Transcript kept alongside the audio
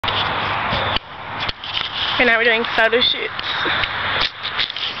Okay, now we're doing photo shoots.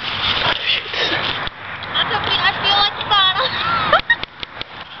 Photo shoots. I feel like a bottle.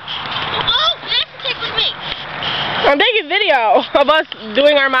 Oh, this tickled me. I'm taking video of us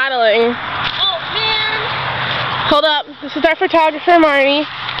doing our modeling. Oh, man. Hold up. This is our photographer, Marnie.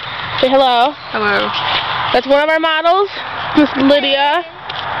 Say hello. Hello. That's one of our models, Miss Lydia.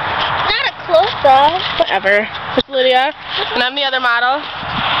 Not a close-up. Whatever. Miss Lydia. And I'm the other model.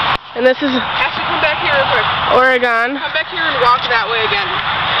 And this is Ashley, come back here real quick. Oregon. Come back here and walk that way again.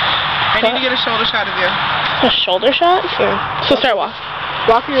 I need to get a shoulder shot of you. A shoulder shot? Yeah. So start walk.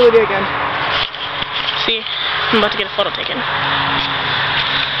 Walk your Lydia again. See, I'm about to get a photo taken.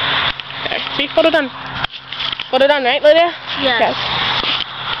 There. See, photo done. Photo done, right, Lydia? Yes.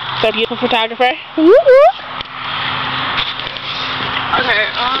 So beautiful photographer. Okay,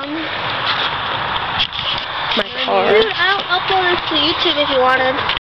 My car. I'll upload this to YouTube if you wanted.